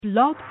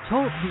Blog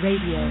Talk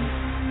Radio.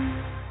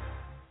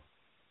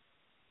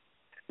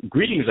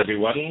 Greetings,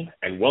 everyone,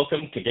 and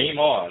welcome to Game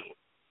On.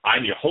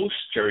 I'm your host,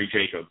 Jerry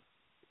Jacob.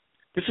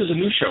 This is a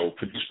new show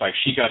produced by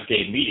She Got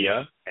Game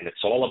Media, and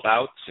it's all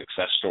about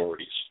success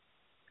stories.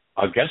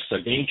 Our guests are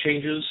game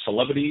changers,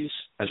 celebrities,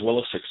 as well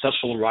as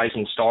successful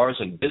rising stars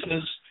in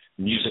business,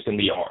 music, and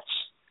the arts.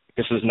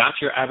 This is not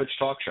your average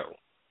talk show.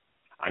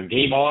 On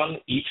Game On,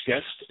 each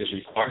guest is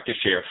required to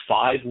share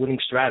 5 winning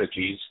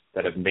strategies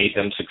that have made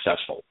them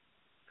successful.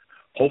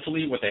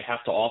 Hopefully, what they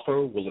have to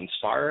offer will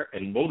inspire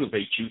and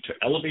motivate you to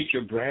elevate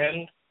your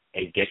brand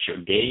and get your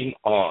game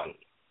on.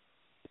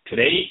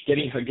 Today,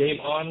 getting her game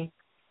on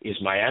is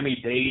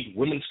Miami-Dade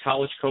women's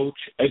college coach,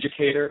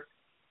 educator,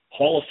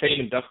 Hall of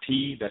Fame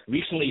inductee that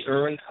recently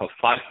earned her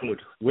 500th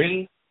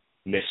win,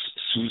 Miss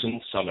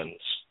Susan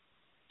Summons.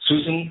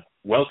 Susan,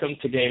 welcome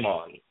to Game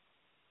On.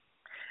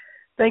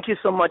 Thank you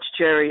so much,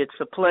 Jerry. It's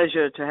a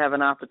pleasure to have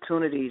an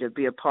opportunity to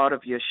be a part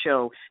of your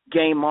show,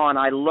 Game On.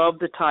 I love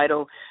the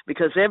title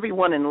because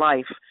everyone in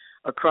life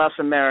across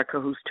America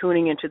who's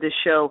tuning into this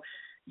show,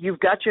 you've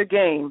got your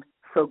game,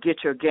 so get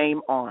your game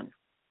on.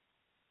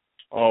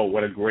 Oh,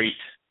 what a great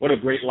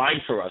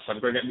line for us. Do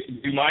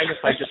you mind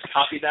if I just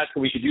copy that so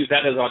we could use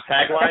that as our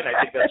tagline?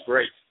 I think that's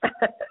great.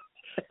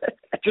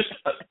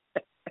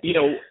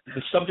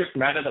 The subject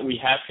matter that we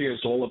have here is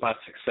all about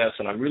success,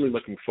 and I'm really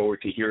looking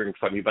forward to hearing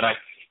from you. But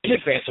in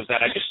advance of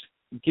that,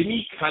 give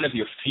me kind of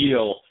your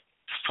feel.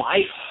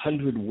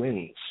 500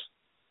 wins.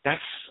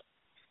 That's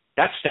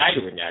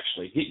staggering,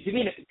 actually.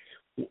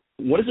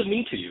 What does it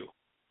mean to you?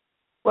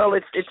 Well,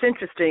 it's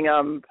interesting.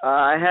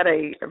 I had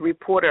a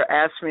reporter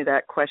ask me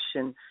that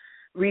question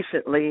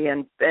recently,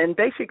 and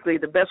basically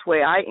the best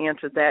way I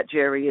answered that,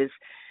 Jerry, is,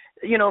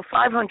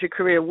 500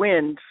 career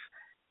wins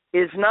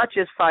is not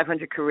just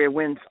 500 career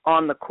wins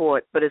on the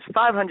court, but it's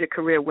 500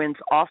 career wins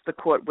off the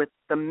court with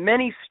the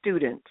many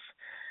students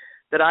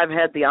that I've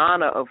had the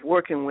honor of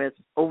working with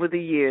over the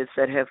years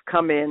that have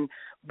come in,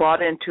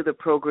 bought into the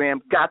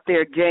program, got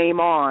their game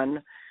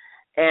on,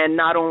 and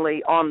not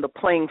only on the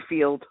playing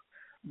field,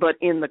 but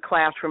in the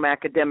classroom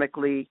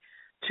academically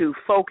to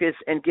focus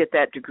and get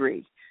that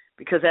degree.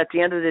 Because at the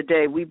end of the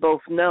day, we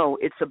both know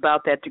it's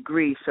about that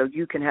degree so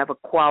you can have a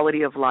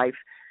quality of life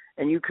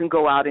and you can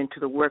go out into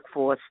the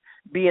workforce,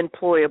 be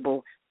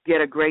employable,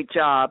 get a great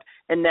job,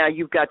 and now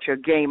you've got your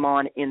game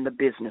on in the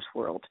business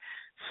world.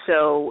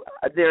 So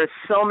there are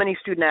so many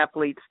student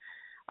athletes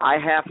I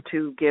have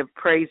to give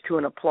praise to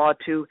and applaud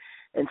to,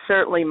 and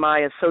certainly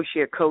my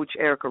associate coach,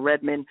 Erica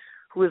Redmond,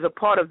 who is a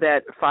part of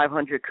that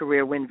 500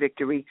 career win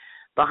victory.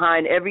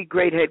 Behind every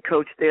great head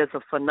coach, there's a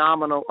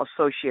phenomenal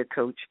associate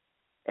coach,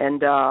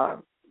 and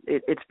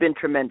it's been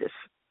tremendous.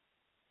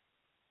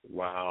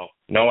 Wow.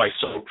 No, I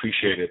so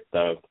appreciate it.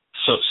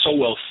 So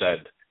well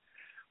said.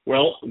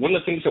 Well, one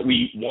of the things that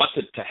we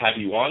wanted to have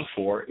you on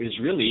for is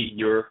really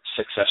your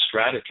success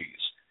strategies.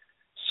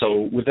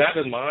 So with that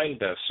in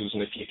mind,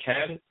 Susan, if you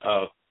can,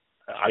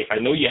 I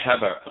know you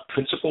have a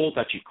principle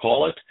that you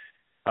call it.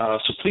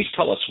 So please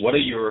tell us, what are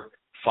your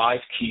 5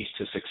 keys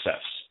to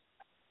success?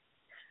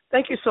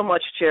 Thank you so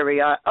much, Jerry.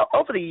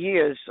 Over the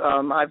years,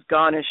 I've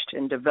garnished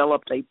and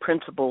developed a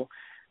principle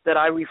that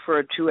I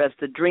refer to as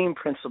the DREAM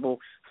principle,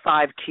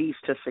 5 keys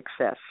to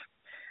success.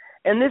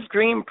 And this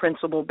DREAM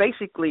principle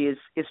basically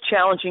is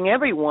challenging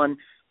everyone,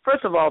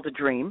 first of all, to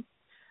dream,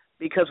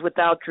 because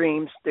without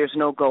dreams, there's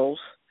no goals.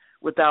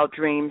 Without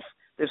dreams,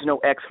 there's no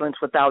excellence.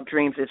 Without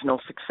dreams, there's no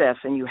success,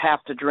 and you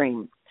have to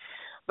dream.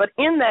 But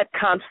in that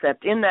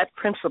concept, in that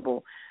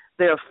principle,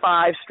 there are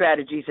 5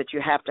 strategies that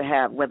you have to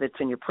have, whether it's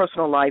in your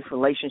personal life,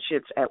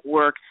 relationships, at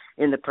work,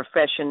 in the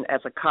profession,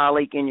 as a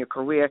colleague, in your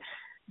career.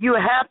 You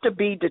have to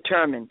be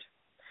determined.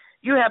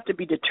 You have to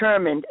be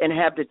determined and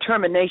have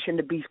determination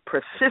to be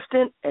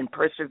persistent and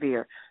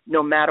persevere,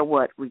 no matter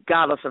what,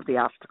 regardless of the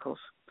obstacles.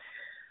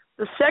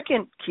 The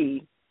second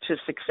key to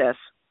success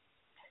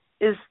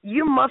is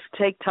you must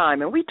take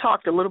time. And we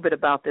talked a little bit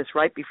about this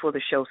right before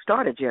the show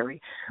started, Jerry.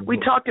 Mm-hmm. We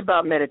talked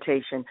about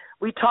meditation.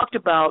 We talked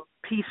about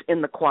peace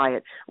in the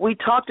quiet. We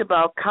talked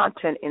about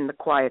content in the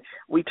quiet.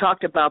 We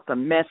talked about the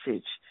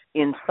message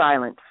in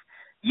silence.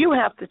 You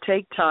have to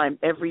take time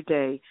every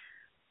day,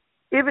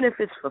 even if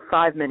it's for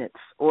 5 minutes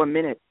or a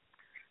minute,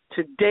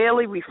 to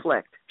daily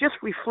reflect. Just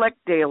reflect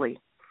daily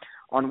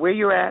on where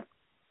you're at,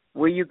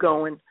 where you're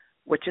going,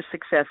 what your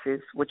success is,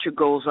 what your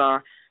goals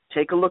are.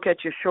 Take a look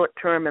at your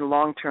short-term and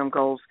long-term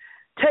goals.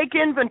 Take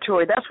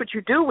inventory. That's what you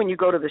do when you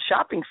go to the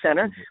shopping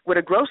center with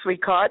a grocery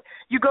cart.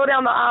 You go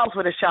down the aisles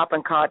with a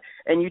shopping cart,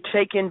 and you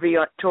take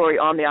inventory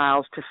on the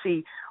aisles to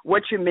see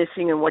what you're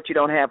missing and what you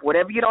don't have.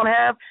 Whatever you don't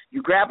have,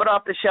 you grab it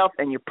off the shelf,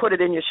 and you put it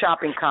in your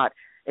shopping cart,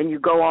 and you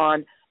go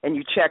on and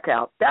you check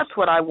out. That's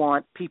what I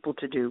want people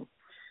to do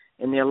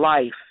in their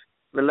life,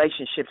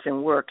 relationships,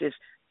 and work is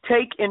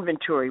take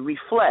inventory,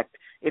 reflect.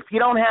 If you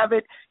don't have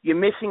it, you're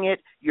missing it,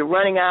 you're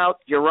running out,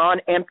 you're on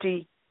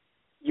empty,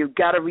 you've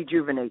got to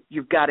rejuvenate.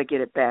 You've got to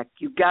get it back.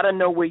 You've got to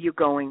know where you're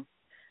going.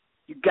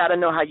 You've got to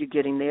know how you're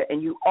getting there,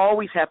 and you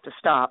always have to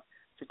stop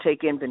to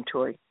take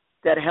inventory.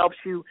 That helps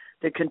you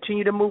to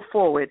continue to move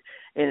forward,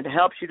 and it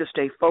helps you to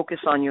stay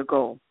focused on your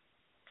goal.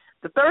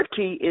 The third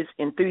key is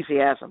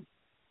enthusiasm.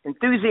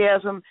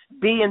 Enthusiasm,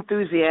 be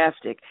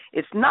enthusiastic.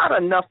 It's not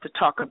enough to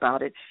talk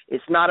about it.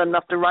 It's not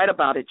enough to write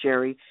about it,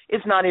 Jerry.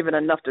 It's not even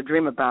enough to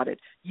dream about it.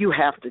 You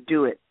have to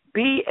do it.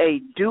 Be a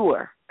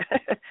doer.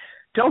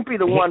 Don't be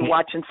the one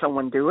watching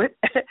someone do it.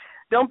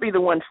 Don't be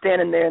the one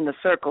standing there in the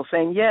circle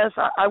saying, yes,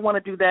 I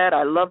want to do that.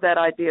 I love that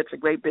idea. It's a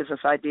great business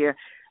idea.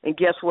 And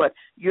guess what?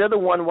 You're the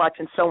one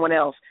watching someone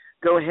else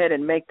go ahead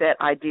and make that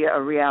idea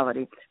a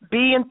reality.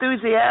 Be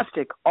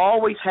enthusiastic.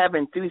 Always have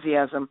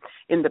enthusiasm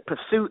in the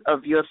pursuit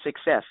of your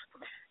success.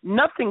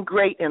 Nothing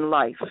great in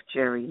life,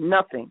 Jerry,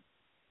 nothing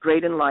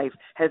great in life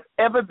has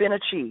ever been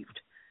achieved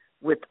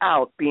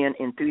without being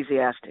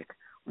enthusiastic.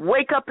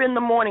 Wake up in the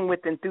morning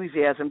with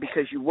enthusiasm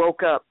because you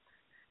woke up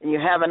and you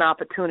have an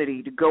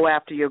opportunity to go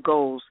after your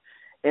goals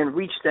and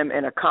reach them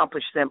and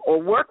accomplish them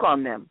or work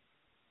on them.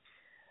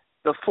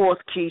 The fourth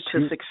key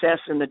to success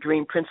in the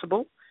dream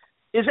principle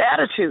is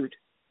attitude.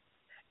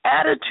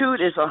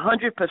 Attitude is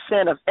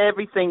 100% of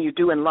everything you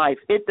do in life.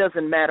 It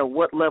doesn't matter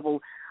what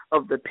level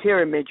of the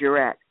pyramid you're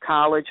at,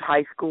 college,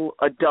 high school,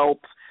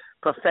 adults,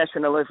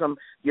 professionalism,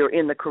 you're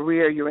in the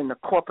career, you're in the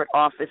corporate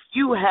office.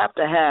 You have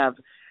to have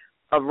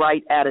a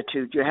right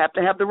attitude. You have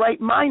to have the right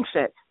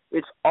mindset.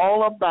 It's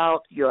all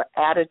about your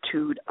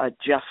attitude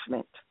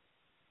adjustment.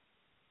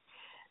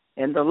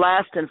 And the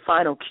last and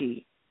final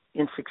key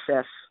in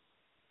success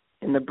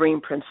in the Bream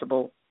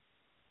principle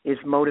is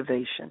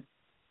motivation.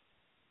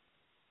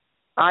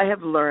 I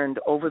have learned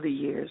over the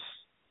years,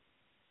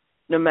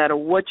 no matter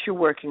what you're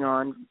working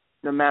on,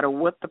 no matter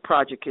what the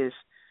project is,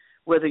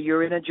 whether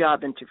you're in a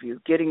job interview,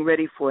 getting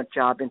ready for a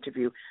job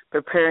interview,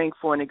 preparing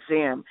for an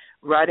exam,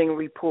 writing a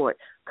report,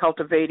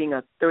 cultivating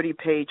a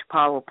 30-page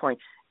PowerPoint,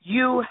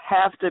 you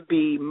have to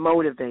be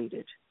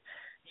motivated.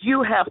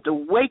 You have to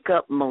wake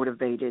up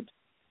motivated.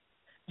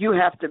 You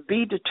have to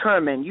be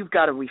determined. You've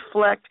got to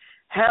reflect,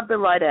 have the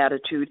right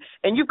attitude,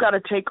 and you've got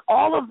to take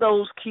all of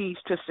those keys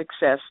to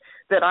success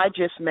that I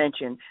just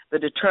mentioned, the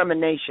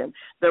determination,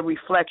 the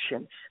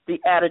reflection, the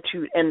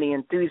attitude, and the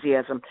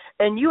enthusiasm.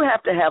 And you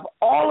have to have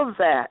all of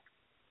that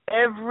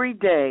every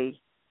day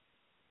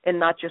and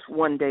not just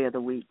one day of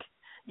the week.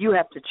 You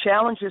have to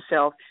challenge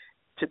yourself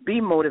to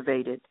be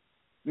motivated,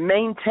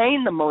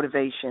 maintain the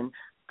motivation,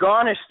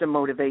 garnish the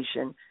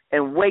motivation,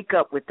 and wake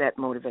up with that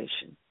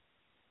motivation.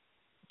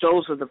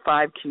 Those are the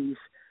 5 keys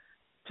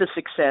to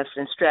success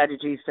and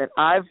strategies that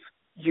I've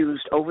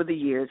used over the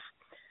years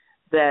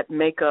that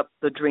make up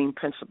the Dream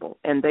Principle.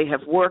 And they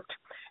have worked,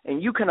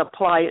 and you can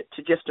apply it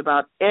to just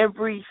about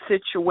every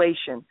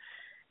situation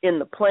in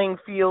the playing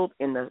field,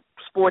 in the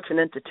sports and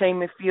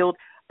entertainment field,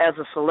 as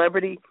a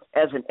celebrity,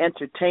 as an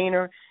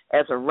entertainer,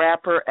 as a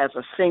rapper, as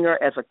a singer,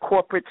 as a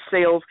corporate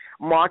sales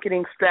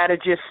marketing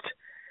strategist.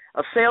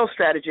 A sales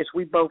strategist,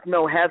 we both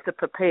know, has to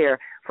prepare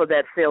for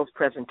that sales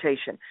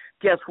presentation.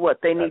 Guess what?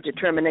 They need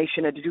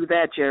determination to do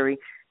that, Jerry.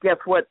 Guess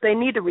what? They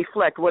need to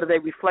reflect. What are they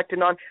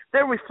reflecting on?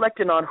 They're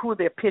reflecting on who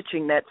they're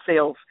pitching that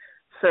sales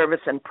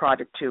service and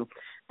product to.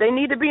 They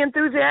need to be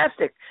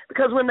enthusiastic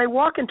because when they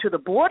walk into the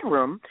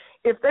boardroom,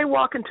 if they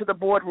walk into the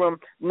boardroom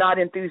not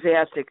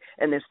enthusiastic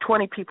and there's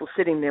 20 people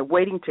sitting there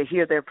waiting to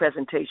hear their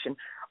presentation,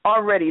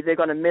 already they're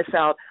going to miss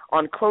out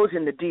on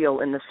closing the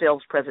deal in the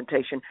sales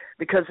presentation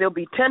because there'll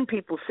be 10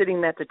 people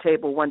sitting at the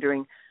table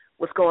wondering,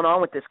 what's going on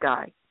with this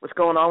guy? What's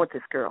going on with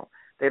this girl?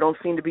 They don't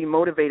seem to be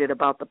motivated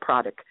about the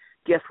product.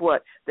 Guess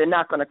what? They're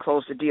not going to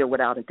close the deal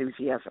without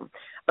enthusiasm.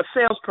 A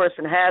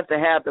salesperson has to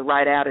have the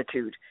right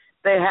attitude.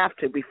 They have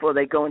to before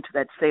they go into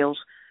that sales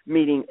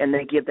meeting and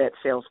they give that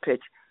sales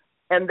pitch.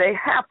 And they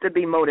have to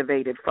be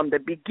motivated from the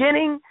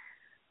beginning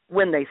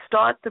when they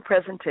start the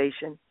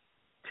presentation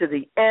to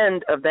the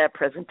end of that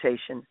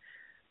presentation.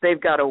 They've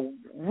got to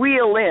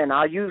reel in.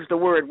 I'll use the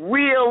word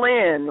reel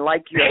in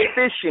like you're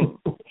fishing.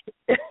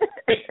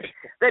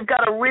 They've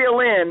got to reel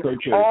in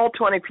all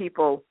 20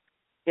 people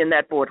in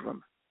that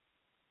boardroom.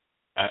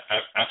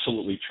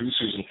 Absolutely true,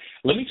 Susan.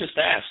 Let me just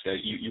ask,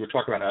 you were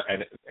talking about,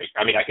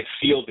 I could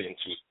feel the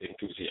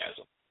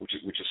enthusiasm, which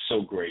is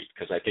so great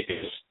because I think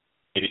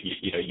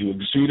you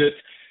exude it,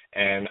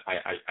 and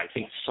I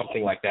think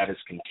something like that is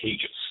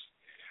contagious.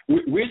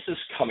 Where's this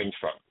coming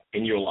from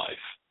in your life,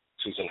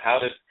 Susan?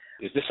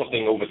 Is this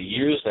something over the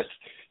years that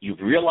you've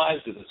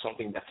realized? Is it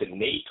something that's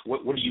innate?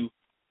 What do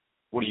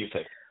you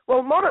think?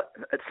 Well,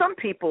 some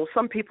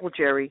people,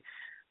 Jerry,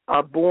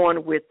 are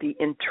born with the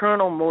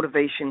internal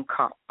motivation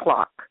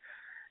clock.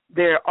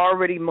 They're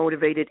already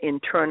motivated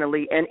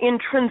internally and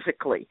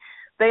intrinsically.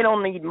 They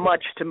don't need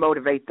much to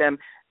motivate them.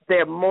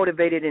 They're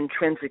motivated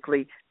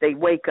intrinsically. They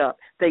wake up.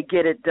 They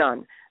get it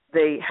done.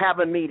 They have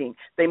a meeting.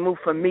 They move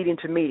from meeting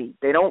to meeting.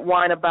 They don't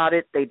whine about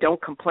it. They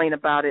don't complain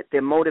about it.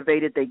 They're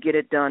motivated. They get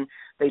it done.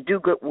 They do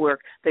good work.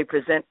 They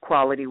present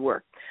quality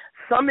work.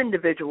 Some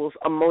individuals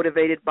are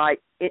motivated by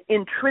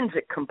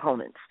intrinsic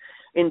components,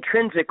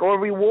 intrinsic or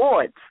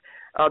rewards.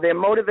 They're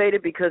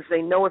motivated because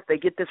they know if they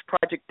get this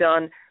project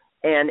done,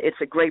 and it's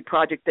a great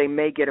project, they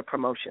may get a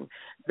promotion.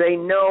 They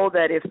know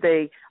that if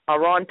they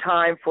are on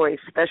time for a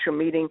special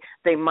meeting,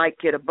 they might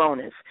get a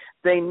bonus.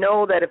 They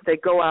know that if they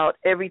go out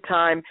every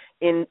time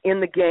in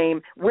the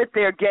game with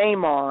their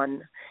game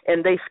on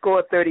and they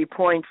score 30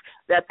 points,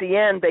 at the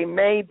end they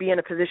may be in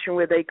a position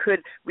where they could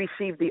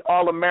receive the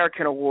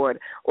All-American Award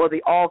or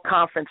the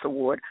All-Conference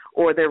Award,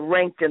 or they're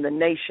ranked in the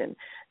nation.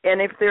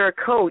 And if they're a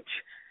coach,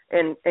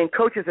 and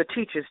coaches are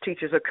teachers,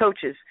 teachers are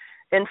coaches,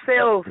 and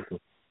sales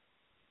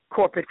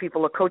corporate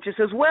people are coaches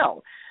as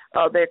well.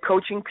 They're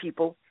coaching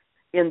people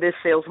in this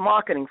sales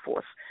marketing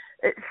force.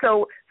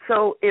 So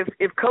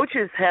if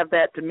coaches have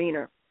that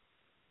demeanor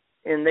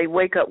and they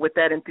wake up with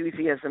that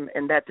enthusiasm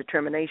and that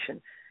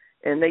determination,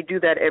 and they do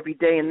that every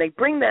day, and they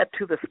bring that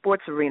to the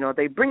sports arena,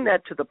 they bring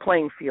that to the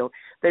playing field,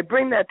 they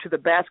bring that to the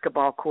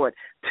basketball court,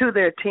 to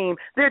their team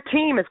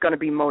is going to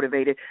be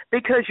motivated,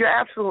 because you're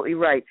absolutely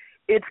right.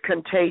 It's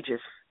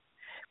contagious,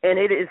 and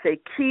it is a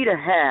key to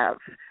have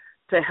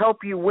to help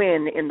you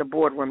win in the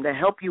boardroom, to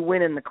help you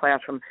win in the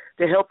classroom,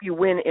 to help you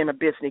win in a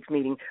business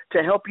meeting,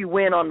 to help you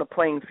win on the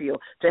playing field,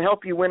 to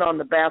help you win on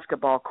the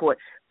basketball court.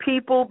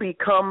 People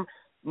become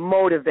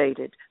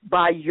motivated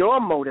by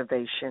your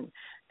motivation,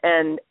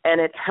 and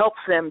it helps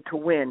them to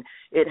win.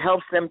 It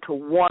helps them to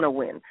want to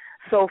win.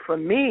 So for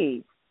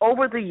me,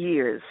 over the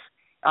years,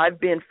 I've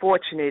been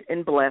fortunate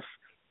and blessed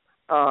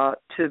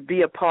to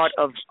be a part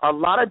of a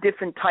lot of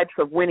different types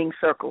of winning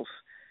circles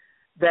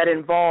that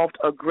involved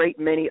a great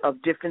many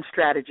of different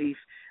strategies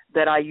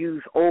that I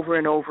use over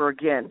and over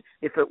again.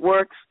 If it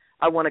works,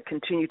 I want to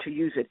continue to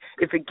use it.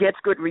 If it gets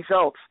good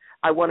results,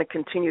 I want to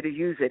continue to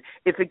use it.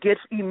 If it gets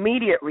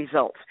immediate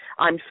results,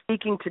 I'm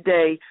speaking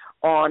today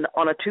on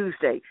a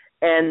Tuesday,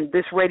 and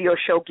this radio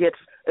show gets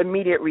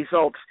immediate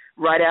results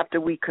right after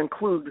we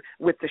conclude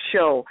with the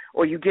show,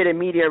 or you get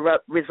immediate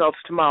results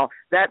tomorrow.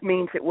 That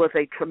means it was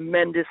a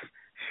tremendous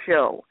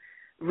show.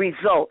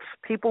 Results.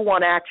 People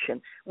want action.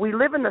 We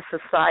live in a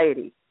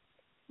society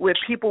where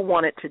people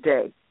want it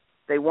today.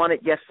 They want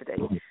it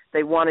yesterday.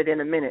 They want it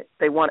in a minute.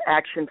 They want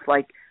actions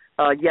like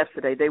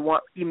yesterday. They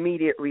want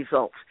immediate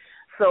results.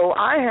 So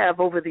I have,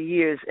 over the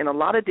years, in a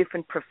lot of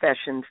different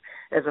professions,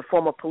 as a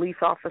former police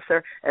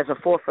officer, as a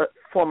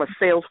former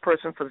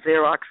salesperson for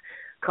Xerox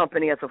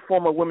company, as a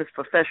former women's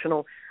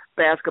professional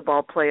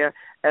basketball player,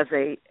 as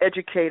a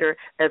educator,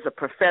 as a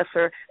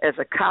professor, as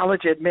a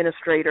college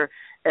administrator,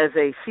 as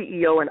a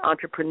CEO and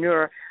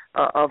entrepreneur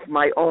of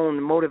my own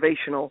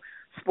motivational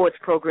sports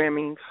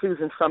programming,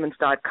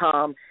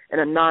 SusanSummons.com,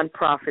 and a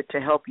nonprofit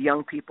to help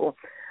young people.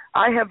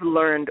 I have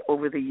learned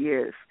over the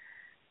years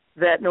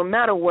that no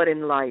matter what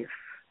in life,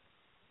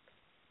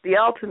 the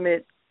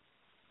ultimate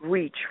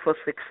reach for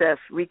success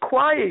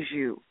requires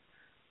you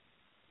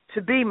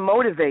to be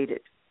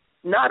motivated,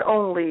 not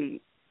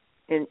only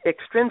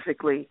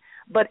extrinsically,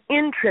 but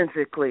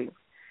intrinsically.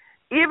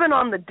 Even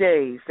on the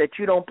days that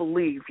you don't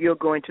believe you're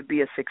going to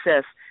be a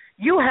success,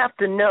 you have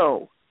to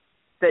know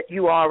that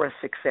you are a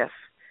success.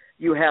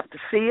 You have to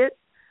see it,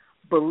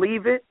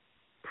 believe it,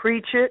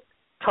 preach it,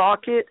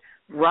 talk it,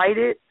 write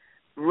it,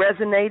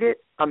 resonate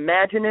it,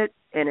 imagine it,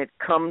 and it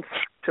comes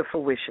to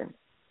fruition.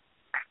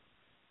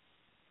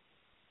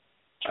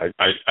 I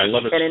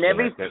love it.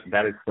 And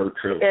that is so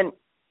true.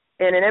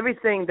 And in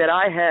everything that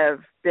I have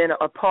been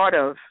a part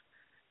of,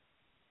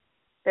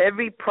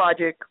 every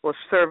project or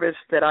service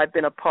that I've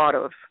been a part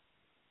of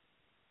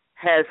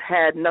has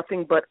had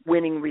nothing but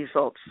winning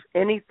results.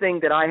 Anything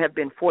that I have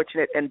been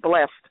fortunate and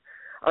blessed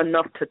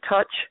enough to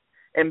touch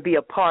and be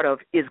a part of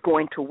is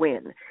going to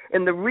win.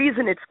 And the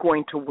reason it's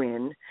going to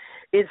win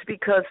is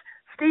because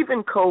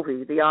Stephen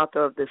Covey, the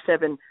author of The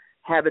 7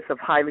 Habits of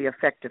Highly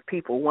Effective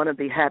People, one of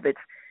the habits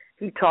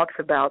he talks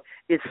about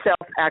is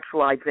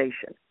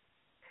self-actualization.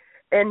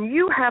 And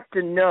you have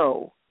to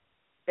know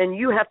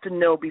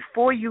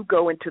before you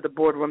go into the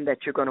boardroom that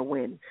you're going to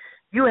win.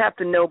 You have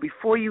to know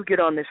before you get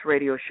on this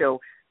radio show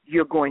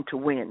you're going to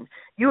win.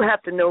 You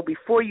have to know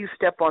before you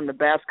step on the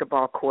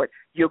basketball court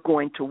you're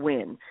going to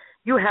win.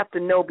 You have to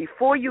know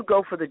before you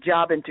go for the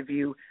job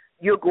interview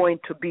you're going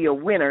to be a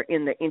winner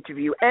in the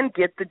interview and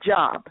get the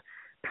job.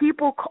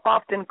 People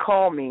often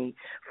call me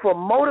for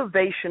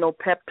motivational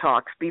pep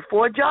talks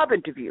before a job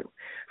interview.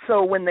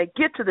 So when they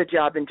get to the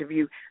job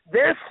interview,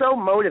 they're so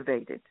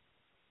motivated,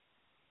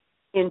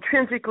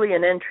 intrinsically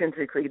and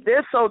intrinsically.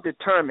 They're so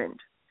determined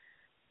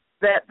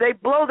that they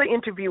blow the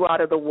interview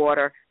out of the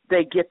water,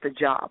 they get the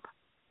job.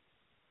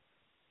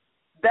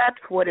 That's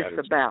what it's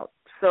about.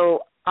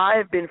 So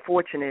I've been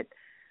fortunate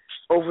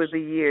over the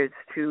years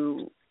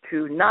to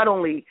not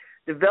only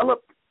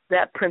develop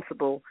that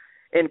principle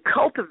and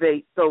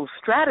cultivate those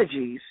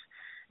strategies,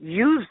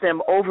 use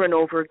them over and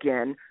over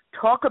again,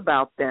 talk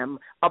about them,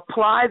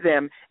 apply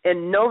them,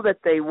 and know that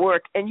they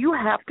work. And you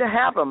have to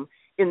have them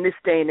in this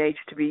day and age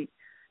to be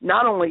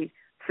not only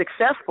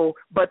successful,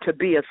 but to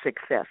be a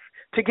success,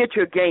 to get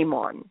your game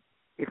on,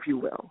 if you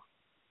will.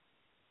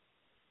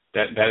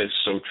 That is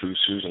so true,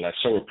 Susan. I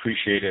so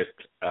appreciate it.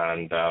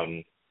 And,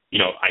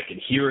 I can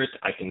hear it,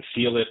 I can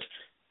feel it,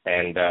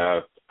 and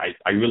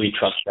I really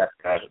trust that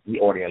the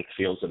audience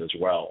feels it as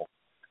well.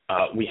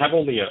 We have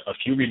only a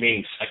few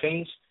remaining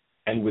seconds.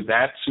 And with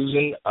that,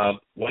 Susan,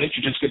 why don't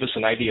you just give us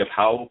an idea of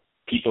how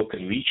people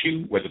can reach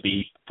you, whether it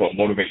be for a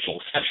motivational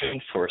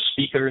session, for a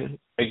speaker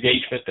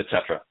engagement,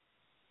 etc.?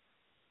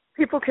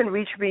 People can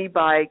reach me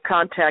by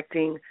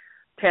contacting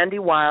Tandy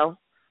Weil,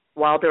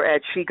 Wilder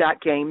at She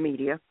Got Game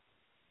Media,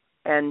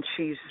 and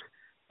she's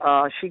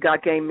She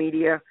Got Game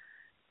Media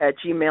at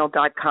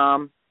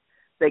gmail.com.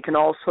 They can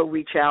also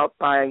reach out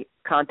by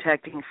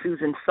contacting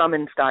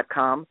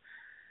SusanSummons.com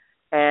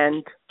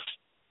and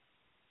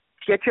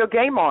get your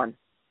game on.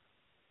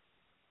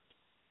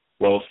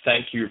 Well,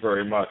 thank you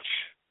very much.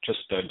 Just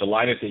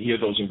delighted to hear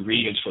those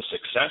ingredients for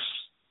success,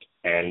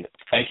 and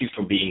thank you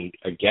for being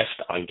a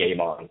guest on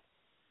Game On.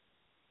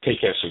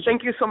 Take care, Susan.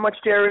 Thank you so much,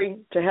 Jerry,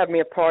 to have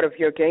me a part of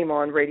your Game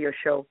On radio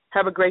show.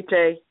 Have a great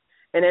day,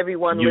 and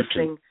everyone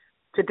listening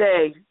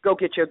today, go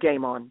get your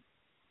game on.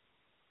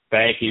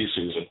 Thank you,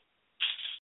 Susan.